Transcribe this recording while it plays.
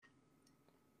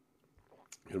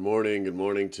Good morning. Good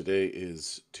morning. Today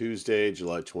is Tuesday,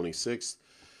 July 26th.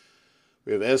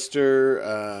 We have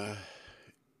Esther.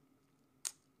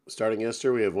 Starting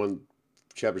Esther, we have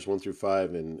chapters 1 through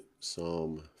 5 in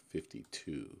Psalm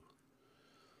 52.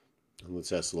 And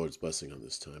let's ask the Lord's blessing on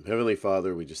this time. Heavenly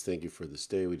Father, we just thank you for this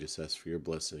day. We just ask for your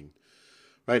blessing.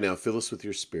 Right now, fill us with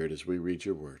your spirit as we read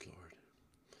your word, Lord.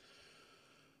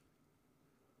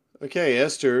 Okay,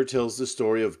 Esther tells the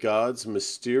story of God's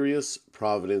mysterious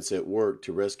providence at work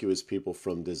to rescue his people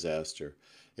from disaster.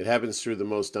 It happens through the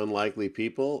most unlikely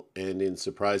people and in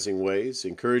surprising ways,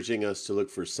 encouraging us to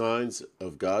look for signs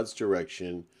of God's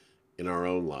direction in our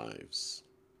own lives.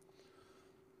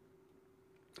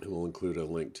 And we'll include a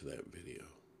link to that video.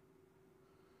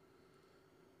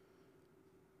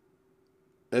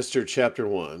 Esther chapter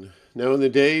 1. Now in the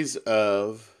days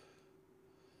of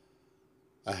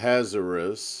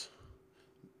Ahasuerus,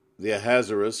 the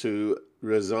Ahasuerus who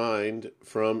resigned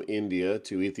from India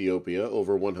to Ethiopia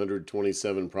over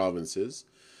 127 provinces.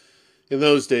 In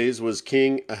those days was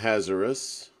King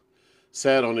Ahasuerus,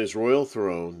 sat on his royal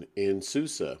throne in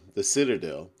Susa, the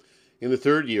citadel. In the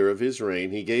 3rd year of his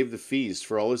reign, he gave the feast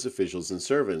for all his officials and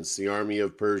servants, the army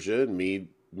of Persia and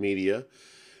Media,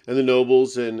 and the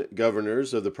nobles and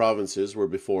governors of the provinces were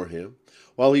before him,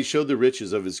 while he showed the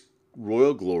riches of his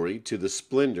royal glory to the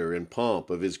splendor and pomp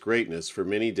of his greatness for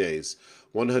many days,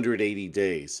 180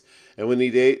 days. And when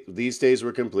these days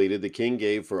were completed, the king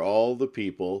gave for all the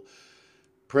people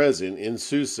present in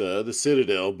Susa, the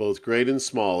citadel, both great and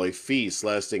small, a feast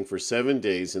lasting for 7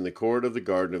 days in the court of the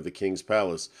garden of the king's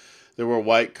palace. There were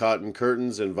white cotton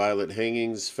curtains and violet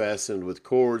hangings fastened with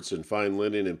cords and fine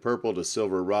linen and purple to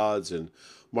silver rods and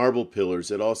marble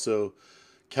pillars, and also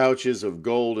couches of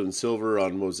gold and silver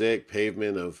on mosaic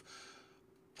pavement of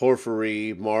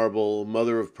porphyry, marble,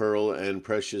 mother of pearl, and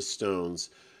precious stones.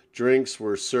 Drinks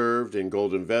were served in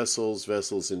golden vessels,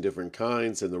 vessels in different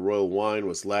kinds, and the royal wine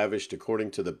was lavished according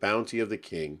to the bounty of the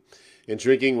king. And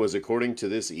drinking was according to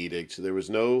this edict. There is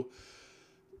no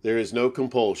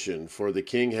compulsion, for the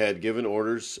king had given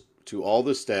orders to all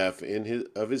the staff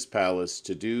of his palace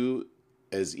to do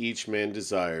as each man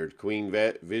desired. Queen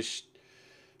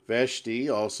Vashti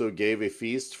also gave a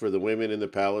feast for the women in the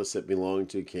palace that belonged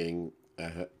to King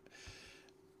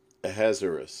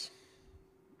Ahasuerus.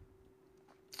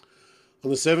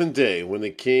 On the 7th day, when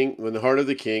the heart of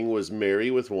the king was merry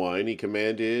with wine, he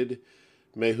commanded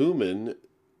Mehuman,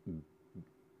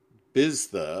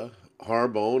 Biztha,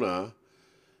 Harbona,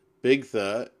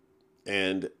 Bigtha,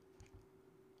 and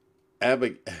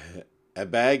Abagtha,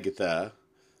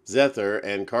 Zethar,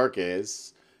 and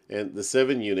Carcas, and the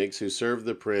 7 eunuchs who served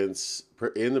the prince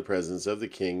in the presence of the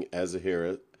king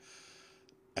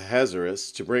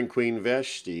Ahasuerus, to bring Queen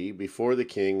Vashti before the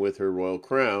king with her royal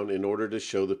crown, in order to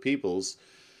show the peoples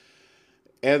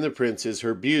and the princes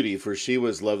her beauty, for she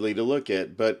was lovely to look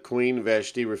at. But Queen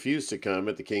Vashti refused to come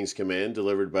at the king's command,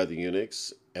 delivered by the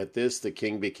eunuchs. At this the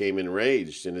king became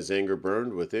enraged, and his anger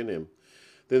burned within him.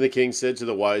 Then the king said to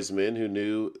the wise men who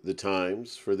knew the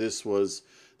times, for this was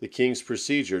the king's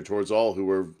procedure towards all who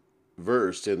were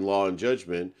versed in law and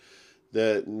judgment,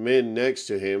 the men next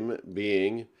to him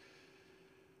being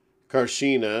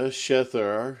Karshena,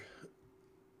 Shethar,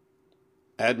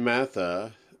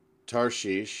 Admatha,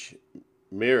 Tarshish,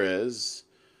 Meres,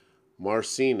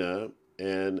 Marsina,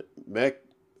 and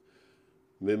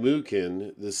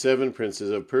Memucan, the 7 princes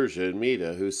of Persia and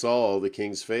Media, who saw the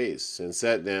king's face, and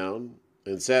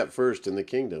sat first in the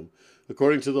kingdom,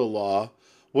 according to the law,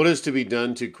 what is to be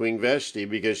done to Queen Vashti,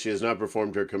 because she has not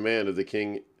performed her command of the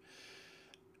king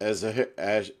as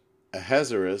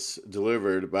Ahasuerus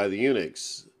delivered by the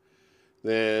eunuchs.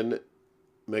 Then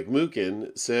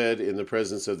Memucan said in the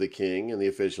presence of the king and the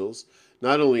officials,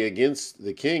 not only against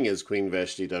the king has Queen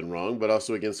Vashti done wrong, but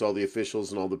also against all the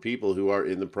officials and all the people who are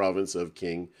in the province of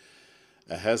King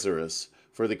Ahasuerus.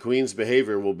 For the queen's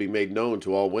behavior will be made known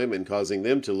to all women, causing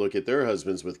them to look at their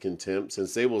husbands with contempt,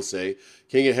 since they will say,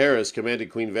 King Ahasuerus commanded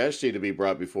Queen Vashti to be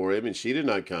brought before him, and she did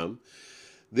not come.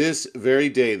 This very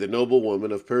day the noble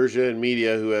women of Persia and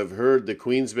Media who have heard the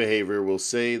queen's behavior will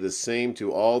say the same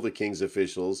to all the king's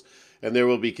officials, and there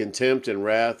will be contempt and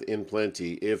wrath in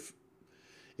plenty. If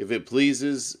it please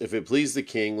the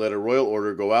king, let a royal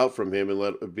order go out from him, and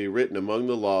let it be written among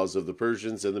the laws of the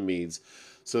Persians and the Medes,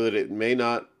 so that it may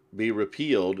not be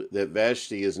repealed, that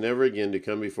Vashti is never again to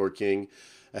come before King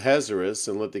Ahasuerus,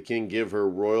 and let the king give her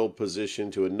royal position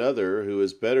to another who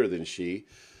is better than she.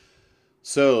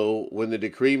 So, when the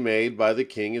decree made by the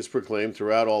king is proclaimed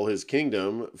throughout all his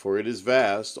kingdom, for it is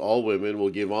vast, all women will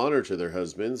give honor to their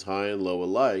husbands, high and low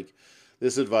alike.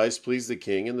 This advice pleased the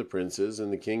king and the princes,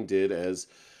 and the king did as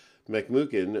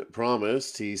Macmucan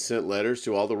promised. He sent letters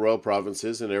to all the royal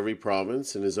provinces in every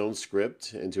province in his own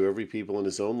script, and to every people in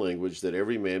his own language, that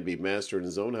every man be master in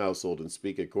his own household and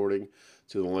speak according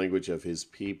to the language of his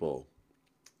people.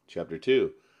 Chapter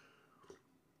 2.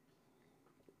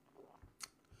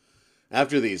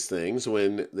 After these things,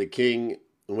 when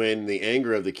the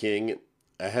anger of the king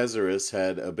Ahasuerus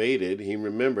had abated, he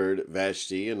remembered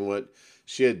Vashti and what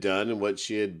she had done and what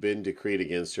she had been decreed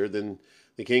against her. Then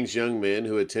the king's young men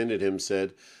who attended him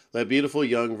said, "Let beautiful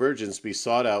young virgins be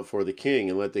sought out for the king,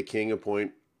 and let the king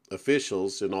appoint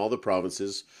officials in all the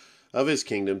provinces of his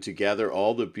kingdom to gather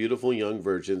all the beautiful young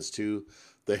virgins to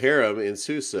the harem in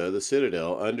Susa, the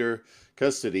citadel, under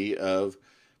custody of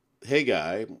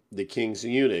Haggai, the king's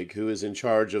eunuch, who is in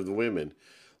charge of the women.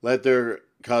 Let their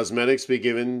cosmetics be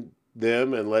given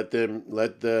them, and let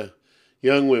the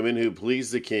young women who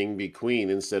please the king be queen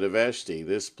instead of Vashti."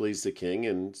 This pleased the king,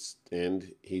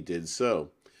 and he did so.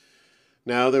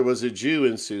 Now there was a Jew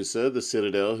in Susa, the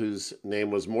citadel, whose name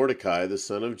was Mordecai, the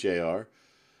son of Jair,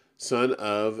 son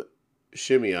of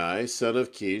Shimei, son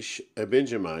of Kish, a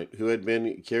Benjamite, who had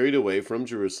been carried away from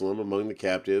Jerusalem among the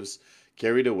captives,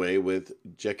 carried away with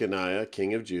Jeconiah,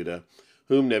 king of Judah,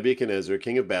 whom Nebuchadnezzar,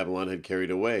 king of Babylon, had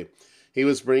carried away. He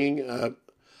was bringing up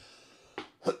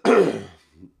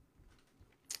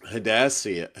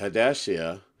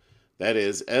Hadashiah, that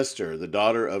is, Esther, the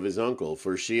daughter of his uncle,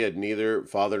 for she had neither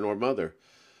father nor mother.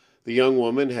 The young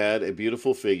woman had a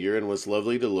beautiful figure and was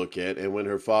lovely to look at, and when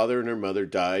her father and her mother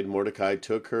died, Mordecai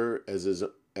took her as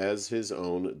his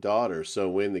own daughter. So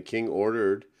when the king's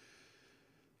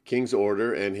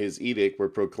order and his edict were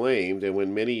proclaimed, and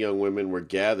when many young women were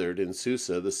gathered in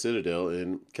Susa, the citadel,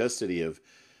 in custody of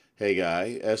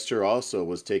Haggai, Esther also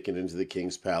was taken into the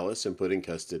king's palace and put in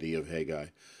custody of Haggai,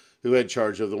 who had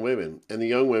charge of the women. And the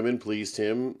young women pleased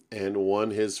him and won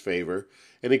his favor,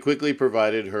 and he quickly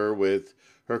provided her with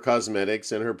her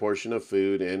cosmetics and her portion of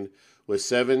food, and with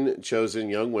 7 chosen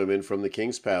young women from the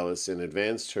king's palace, and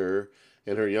advanced her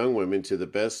and her young women to the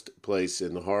best place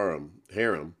in the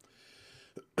harem.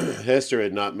 Esther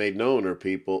had not made known her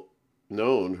people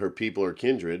or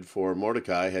kindred, for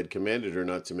Mordecai had commanded her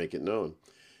not to make it known.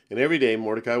 And every day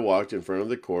Mordecai walked in front of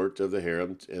the court of the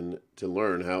harem and to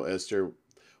learn how Esther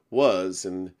was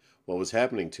and what was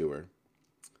happening to her.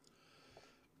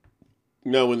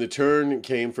 Now when the turn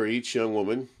came for each young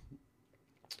woman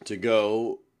to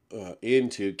go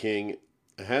into King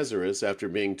Ahasuerus, after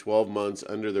being 12 months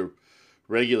under the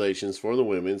regulations for the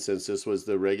women, since this was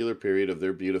the regular period of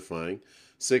their beautifying,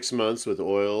 6 months with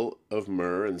oil of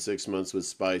myrrh, and 6 months with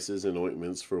spices and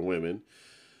ointments for women.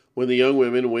 When the young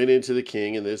women went into the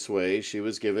king in this way, she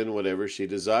was given whatever she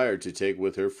desired to take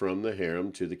with her from the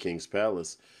harem to the king's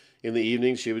palace. In the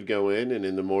evening she would go in, and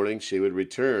in the morning she would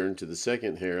return to the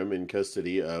second harem in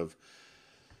custody of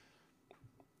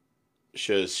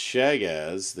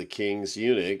Shaashgaz, the king's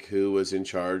eunuch, who was in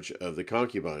charge of the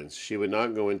concubines. She would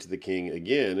not go into the king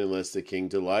again unless the king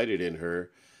delighted in her,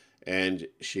 and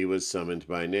she was summoned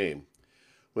by name.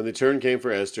 When the turn came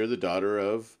for Esther, the daughter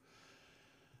of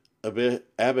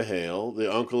Abihail,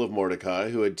 the uncle of Mordecai,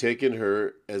 who had taken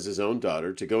her as his own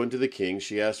daughter, to go into the king,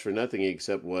 she asked for nothing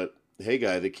except what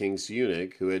Haggai, the king's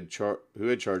eunuch, who had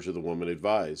charge of the woman,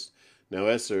 advised. Now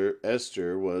Esther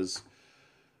was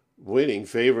winning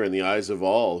favor in the eyes of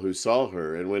all who saw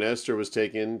her, and when Esther was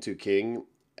taken to King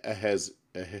Ahasuerus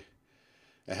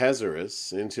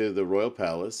into the royal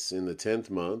palace in the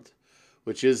 10th month,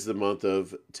 which is the month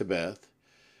of Tebeth,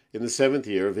 in the 7th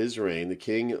year of his reign, the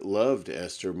king loved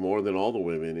Esther more than all the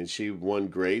women, and she won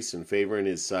grace and favor in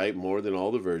his sight more than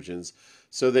all the virgins,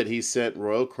 so that he set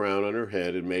royal crown on her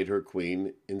head and made her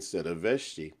queen instead of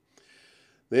Vashti.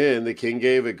 Then the king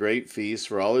gave a great feast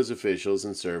for all his officials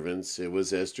and servants. It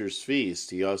was Esther's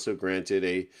feast. He also granted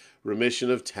a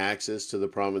remission of taxes to the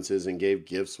provinces and gave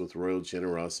gifts with royal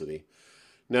generosity.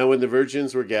 Now when the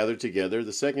virgins were gathered together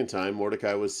the second time,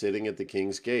 Mordecai was sitting at the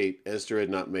king's gate. Esther had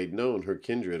not made known her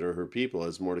kindred or her people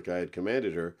as Mordecai had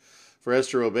commanded her, for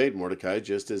Esther obeyed Mordecai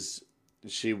just as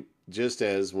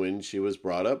when she was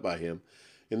brought up by him.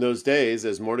 In those days,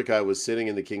 as Mordecai was sitting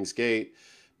in the king's gate,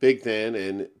 Bigthan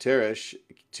and Teresh,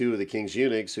 2 of the king's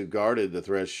eunuchs who guarded the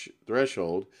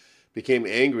threshold, became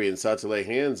angry and sought to lay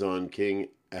hands on King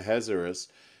Ahasuerus.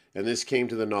 And this came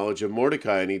to the knowledge of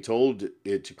Mordecai, and he told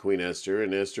it to Queen Esther,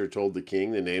 and Esther told the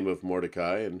king the name of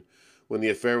Mordecai. And when the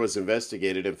affair was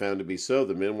investigated and found to be so,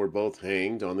 the men were both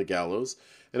hanged on the gallows,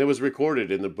 and it was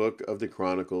recorded in the book of the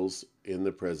Chronicles in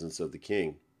the presence of the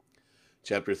king.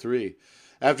 Chapter 3.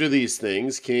 After these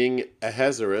things, King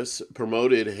Ahasuerus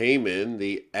promoted Haman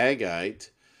the Agagite,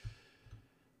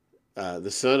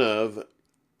 the son of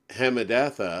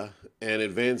Hammedatha and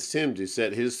advanced him to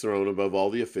set his throne above all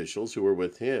the officials who were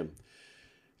with him.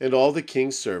 And all the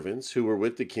king's servants who were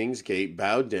with the king's gate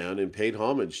bowed down and paid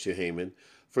homage to Haman,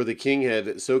 for the king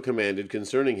had so commanded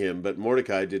concerning him. But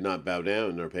Mordecai did not bow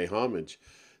down nor pay homage.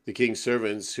 The king's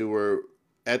servants who were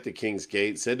at the king's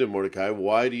gate said to Mordecai,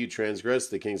 "Why do you transgress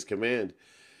the king's command?"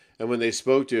 And when they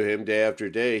spoke to him day after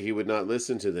day, he would not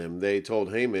listen to them. They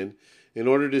told Haman, in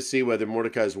order to see whether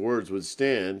Mordecai's words would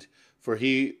stand, for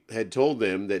he had told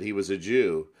them that he was a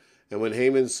Jew. And when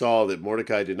Haman saw that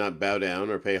Mordecai did not bow down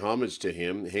or pay homage to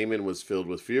him, Haman was filled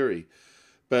with fury.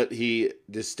 But he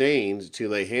disdained to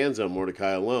lay hands on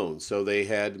Mordecai alone. So they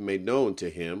had made known to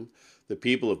him the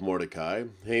people of Mordecai.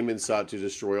 Haman sought to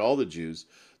destroy all the Jews,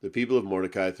 the people of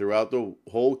Mordecai, throughout the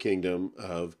whole kingdom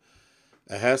of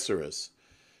Ahasuerus.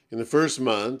 In the first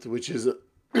month, which is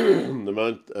the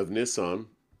month of Nisan,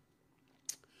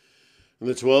 in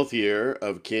the 12th year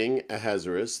of King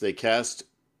Ahasuerus, they cast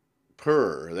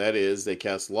that is, they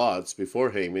cast lots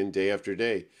before Haman day after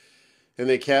day. And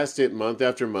they cast it month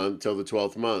after month till the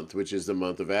 12th month, which is the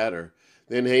month of Adar.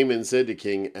 Then Haman said to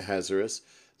King Ahasuerus,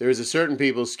 "There is a certain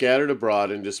people scattered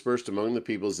abroad and dispersed among the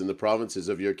peoples in the provinces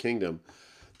of your kingdom.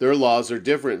 Their laws are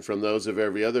different from those of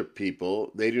every other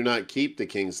people. They do not keep the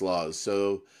king's laws,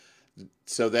 so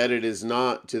that it is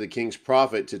not to the king's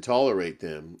profit to tolerate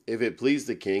them. If it please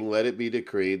the king, let it be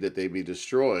decreed that they be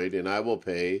destroyed, and I will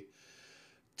pay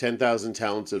 10,000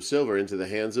 talents of silver into the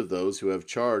hands of those who have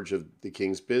charge of the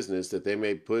king's business, that they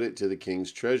may put it to the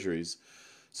king's treasuries."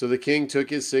 So the king took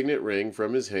his signet ring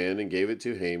from his hand and gave it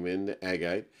to Haman the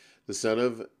Agagite, the son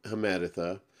of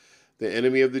Hammedatha, the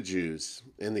enemy of the Jews.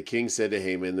 And the king said to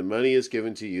Haman, "The money is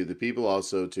given to you, the people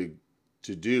also to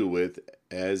do with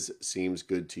as seems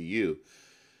good to you."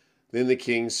 Then the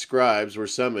king's scribes were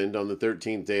summoned on the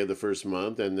 13th day of the first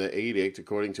month, and the edict,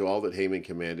 according to all that Haman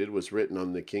commanded, was written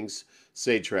on the king's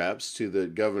satraps, to the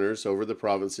governors over the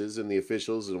provinces and the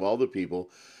officials of all the people,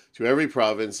 to every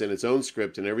province in its own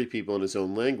script and every people in its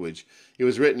own language. It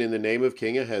was written in the name of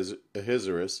King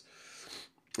Ahasuerus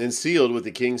and sealed with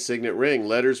the king's signet ring.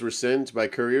 Letters were sent by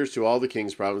couriers to all the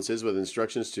king's provinces with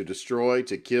instructions to destroy,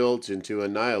 to kill, and to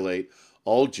annihilate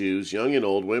all Jews, young and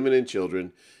old, women and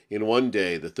children, in one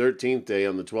day, the 13th day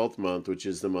on the 12th month, which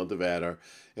is the month of Adar,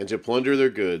 and to plunder their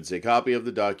goods. A copy of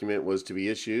the document was to be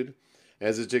issued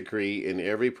as a decree in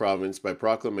every province by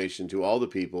proclamation to all the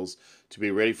peoples, to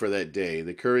be ready for that day.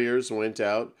 The couriers went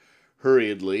out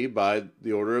hurriedly by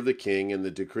the order of the king, and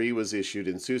the decree was issued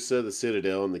in Susa, the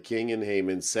citadel, and the king and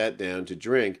Haman sat down to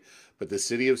drink, but the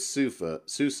city of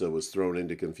Susa was thrown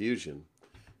into confusion.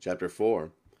 Chapter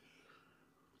 4.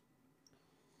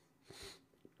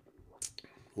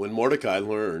 When Mordecai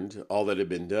learned all that had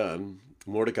been done,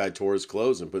 Mordecai tore his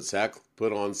clothes and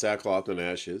put on sackcloth and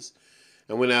ashes,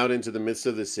 and went out into the midst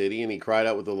of the city, and he cried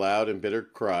out with a loud and bitter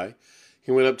cry.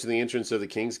 He went up to the entrance of the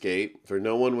king's gate, for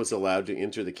no one was allowed to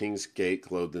enter the king's gate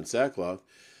clothed in sackcloth.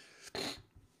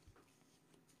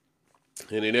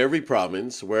 And in every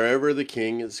province, wherever the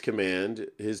king's command,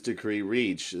 his decree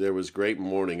reached, there was great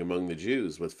mourning among the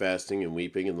Jews, with fasting and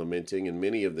weeping and lamenting, and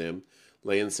many of them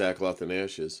lay in sackcloth and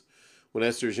ashes. When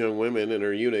Esther's young women and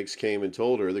her eunuchs came and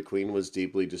told her, the queen was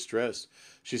deeply distressed.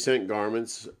 She sent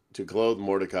garments to clothe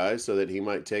Mordecai so that he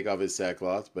might take off his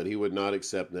sackcloth, but he would not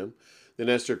accept them. Then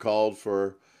Esther called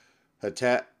for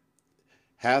Hathach,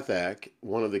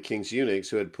 one of the king's eunuchs,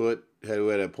 who had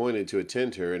appointed to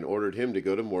attend her, and ordered him to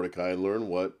go to Mordecai and learn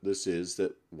what this is,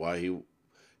 why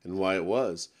it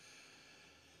was.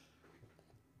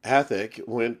 Hathach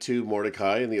went to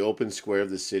Mordecai in the open square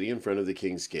of the city in front of the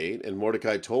king's gate, and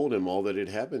Mordecai told him all that had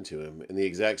happened to him, and the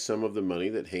exact sum of the money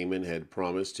that Haman had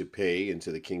promised to pay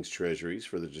into the king's treasuries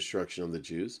for the destruction of the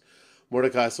Jews.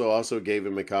 Mordecai also gave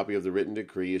him a copy of the written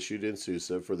decree issued in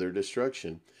Susa for their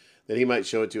destruction, that he might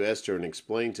show it to Esther and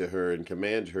explain to her and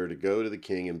command her to go to the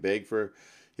king and beg for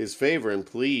his favor and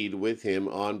plead with him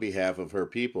on behalf of her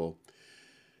people.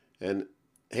 And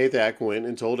Hathach went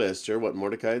and told Esther what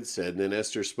Mordecai had said, and then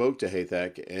Esther spoke to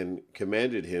Hathach and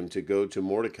commanded him to go to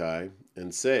Mordecai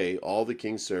and say, "All the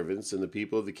king's servants and the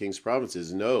people of the king's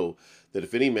provinces know that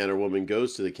if any man or woman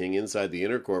goes to the king inside the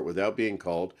inner court without being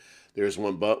called, there is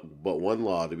but one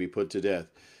law to be put to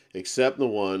death, except the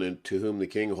one to whom the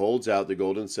king holds out the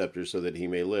golden scepter so that he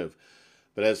may live.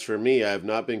 But as for me, I have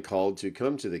not been called to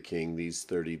come to the king these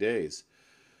 30 days.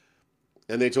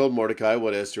 And they told Mordecai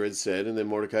what Esther had said, and then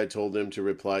Mordecai told them to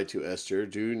reply to Esther,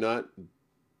 Do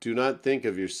not think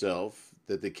of yourself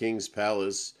that the king's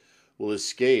palace will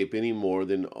escape any more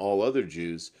than all other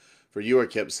Jews, for you are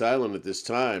kept silent at this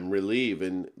time. Relief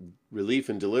and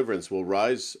deliverance will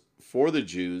rise for the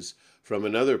Jews from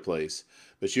another place.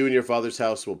 but you and your father's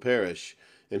house will perish.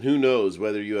 And who knows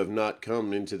whether you have not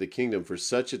come into the kingdom for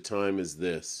such a time as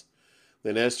this?"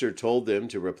 Then Esther told them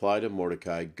to reply to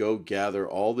Mordecai, "Go gather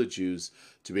all the Jews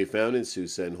to be found in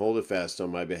Susa and hold a fast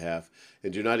on my behalf,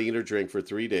 and do not eat or drink for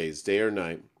 3 days, day or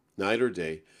night, night or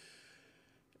day.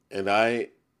 And I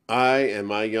and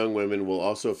my young women will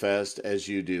also fast as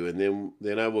you do, and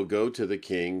then I will go to the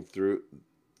king through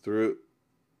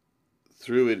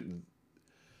it,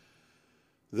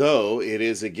 though it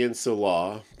is against the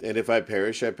law, and if I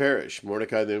perish, I perish."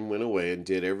 Mordecai then went away and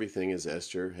did everything as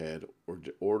Esther had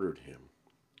ordered him.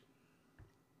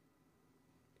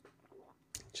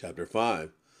 Chapter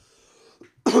 5.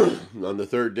 On the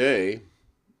third day,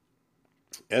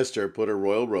 Esther put her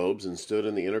royal robes and stood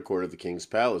in the inner court of the king's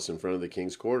palace in front of the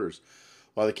king's quarters,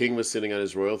 while the king was sitting on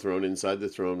his royal throne inside the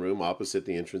throne room opposite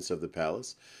the entrance of the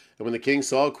palace. And when the king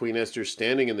saw Queen Esther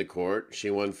standing in the court, she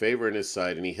won favor in his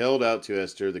sight, and he held out to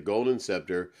Esther the golden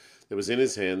scepter that was in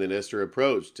his hand. Then Esther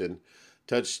approached and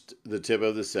touched the tip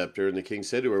of the scepter, and the king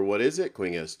said to her, "What is it,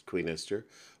 Queen Esther?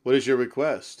 What is your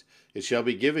request? It shall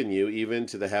be given you, even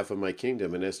to the half of my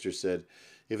kingdom." And Esther said,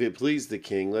 "If it please the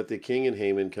king, let the king and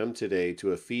Haman come today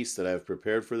to a feast that I have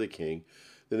prepared for the king."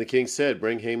 Then the king said,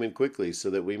 "Bring Haman quickly, so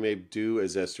that we may do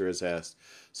as Esther has asked."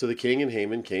 So the king and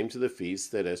Haman came to the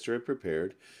feast that Esther had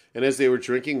prepared. And as they were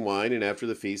drinking wine, and after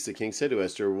the feast, the king said to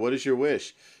Esther, "What is your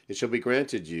wish? It shall be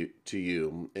granted to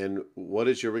you. And what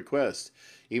is your request?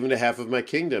 Even to half of my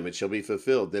kingdom it shall be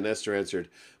fulfilled." Then Esther answered,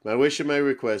 "My wish and my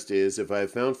request is, if I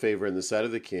have found favor in the sight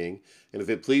of the king, and if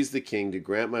it please the king to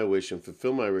grant my wish and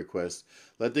fulfill my request,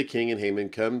 let the king and Haman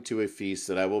come to a feast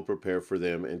that I will prepare for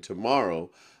them, and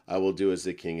tomorrow I will do as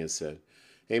the king has said."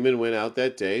 Haman went out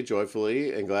that day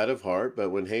joyfully and glad of heart, but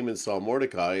when Haman saw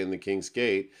Mordecai in the king's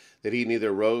gate, that he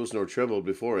neither rose nor trembled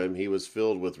before him, he was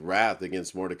filled with wrath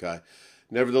against Mordecai.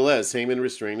 Nevertheless, Haman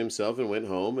restrained himself and went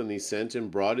home, and he sent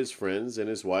and brought his friends and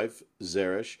his wife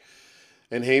Zeresh.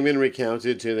 And Haman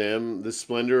recounted to them the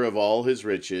splendor of all his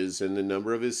riches, and the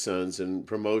number of his sons, and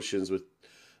promotions with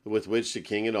which the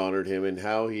king had honored him, and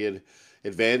how he had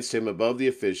advanced him above the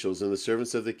officials and the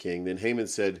servants of the king. Then Haman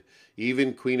said,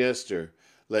 "Even Queen Esther,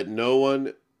 let no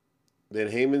one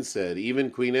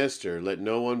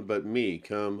but me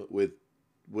come with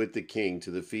the king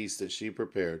to the feast that she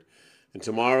prepared. And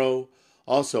tomorrow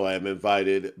also I am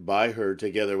invited by her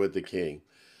together with the king.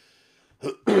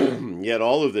 Yet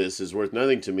all of this is worth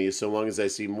nothing to me so long as I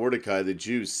see Mordecai the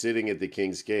Jew sitting at the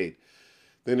king's gate."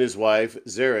 Then his wife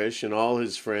Zeresh and all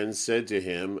his friends said to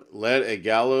him, "Let a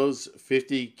gallows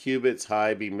 50 cubits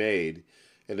high be made,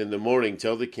 and in the morning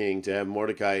tell the king to have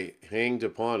Mordecai hanged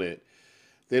upon it.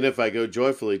 Then I go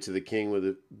joyfully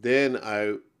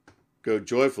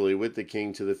with the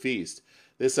king to the feast."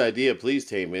 This idea pleased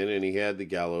Haman, and he had the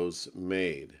gallows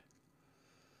made.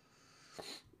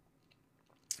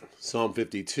 Psalm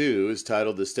 52 is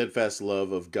titled "The Steadfast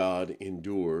Love of God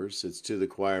Endures." It's to the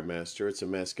choir master. It's a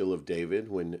maskil of David.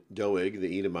 When Doeg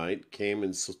the Edomite came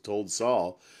and told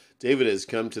Saul, "David has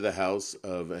come to the house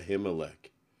of Ahimelech."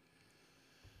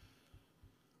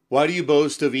 Why do you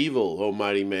boast of evil, O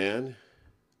mighty man?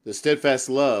 The steadfast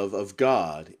love of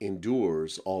God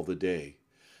endures all the day.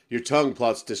 Your tongue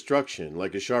plots destruction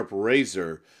like a sharp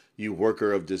razor, you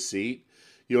worker of deceit.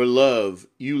 You love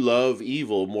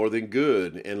evil more than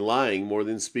good, and lying more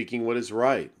than speaking what is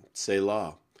right.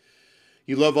 Selah.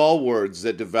 You love all words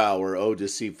that devour, O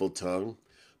deceitful tongue.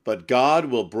 But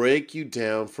God will break you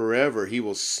down forever. He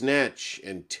will snatch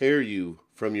and tear you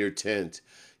from your tent.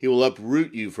 He will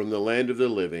uproot you from the land of the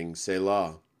living.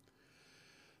 Selah.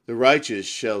 The righteous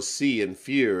shall see and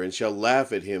fear, and shall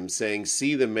laugh at him, saying,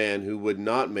 "See the man who would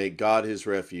not make God his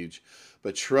refuge,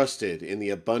 but trusted in the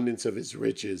abundance of his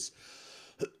riches,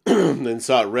 and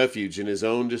sought refuge in his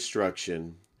own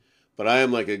destruction. But I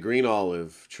am like a green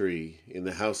olive tree in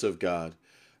the house of God.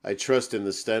 I trust in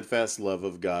the steadfast love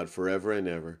of God forever and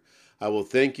ever. I will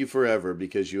thank you forever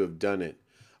because you have done it.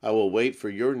 I will wait for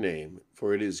your name,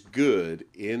 for it is good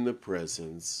in the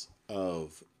presence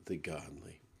of the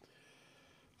godly."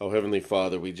 Oh, Heavenly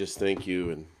Father, we just thank you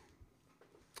and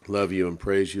love you and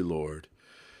praise you, Lord.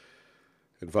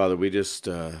 And Father, we just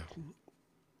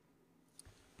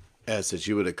ask that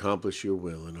you would accomplish your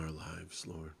will in our lives,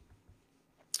 Lord.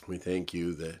 We thank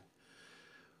you that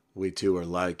we too are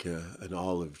like an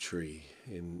olive tree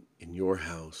in your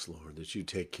house, Lord, that you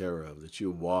take care of, that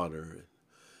you water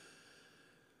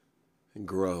and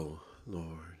grow,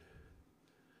 Lord.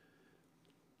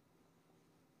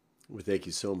 We thank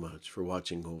you so much for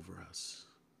watching over us,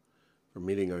 for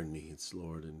meeting our needs,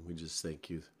 Lord, and we just thank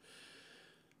you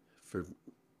for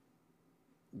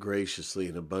graciously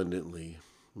and abundantly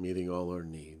meeting all our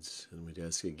needs. And we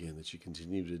ask again that you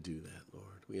continue to do that,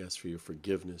 Lord. We ask for your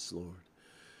forgiveness, Lord.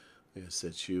 We ask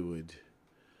that you would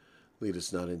lead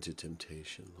us not into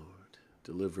temptation, Lord.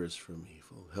 Deliver us from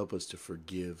evil. Help us to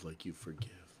forgive like you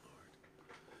forgive,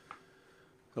 Lord.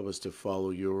 Help us to follow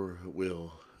your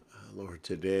will, Lord,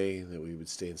 today, that we would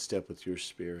stay in step with your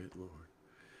Spirit, Lord.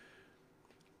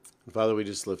 And Father, we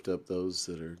just lift up those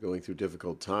that are going through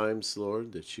difficult times,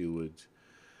 Lord, that you would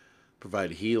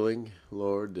provide healing,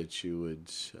 Lord, that you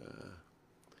would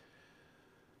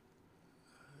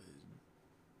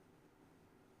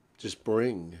just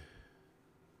bring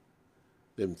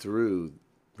them through,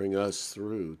 bring us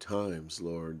through times,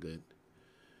 Lord,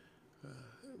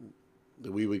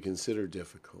 that we would consider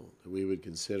difficult, that we would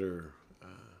consider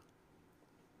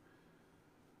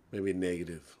maybe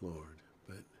negative, Lord.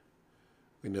 But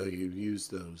we know you use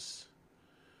those,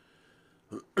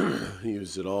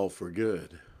 use it all for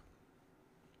good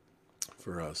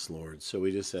for us, Lord. So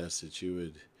we just ask that you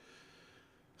would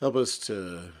help us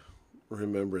to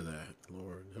remember that,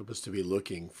 Lord. Help us to be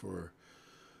looking for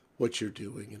what you're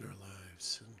doing in our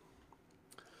lives.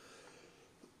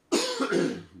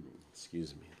 And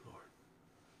excuse me, Lord.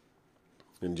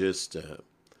 And just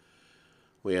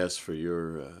we ask for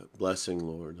your blessing,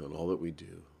 Lord, on all that we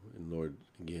do. And Lord,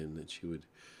 again, that you would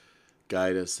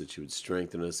guide us, that you would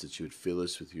strengthen us, that you would fill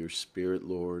us with your Spirit,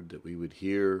 Lord, that we would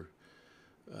hear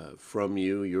from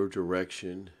you, your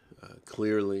direction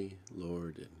clearly,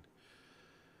 Lord,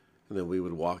 and that we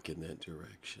would walk in that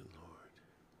direction, Lord.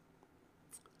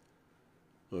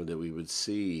 Lord, that we would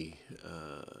see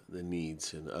the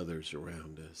needs in others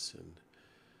around us, and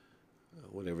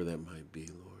whatever that might be,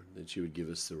 Lord, that you would give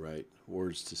us the right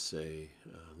words to say,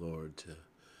 Lord,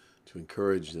 to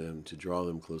encourage them, to draw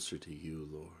them closer to you,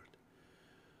 Lord.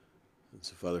 And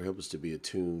so, Father, help us to be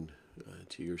attuned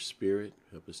to your Spirit.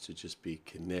 Help us to just be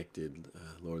connected,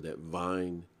 Lord, that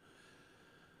vine,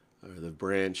 or the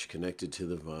branch connected to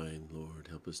the vine, Lord.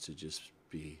 Help us to just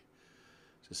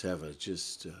have an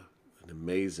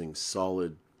amazing,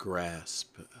 solid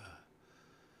grasp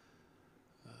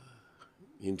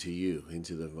into you,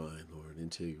 into the vine, Lord,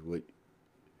 into what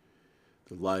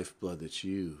the lifeblood that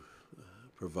you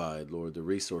provide, Lord, the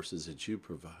resources that you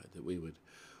provide, that we would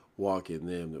walk in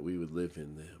them, that we would live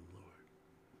in them,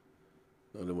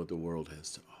 Lord, not in what the world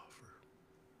has to offer.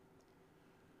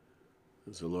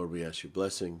 And so, Lord, we ask your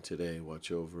blessing today.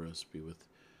 Watch over us, be with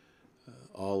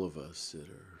all of us that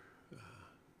are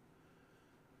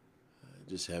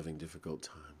just having difficult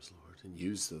times, Lord, and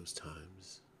use those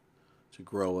times to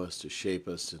grow us, to shape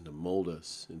us, and to mold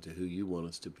us into who you want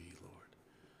us to be, Lord.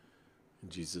 In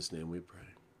Jesus' name we pray.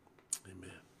 Amen.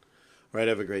 All right,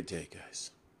 have a great day,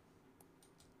 guys.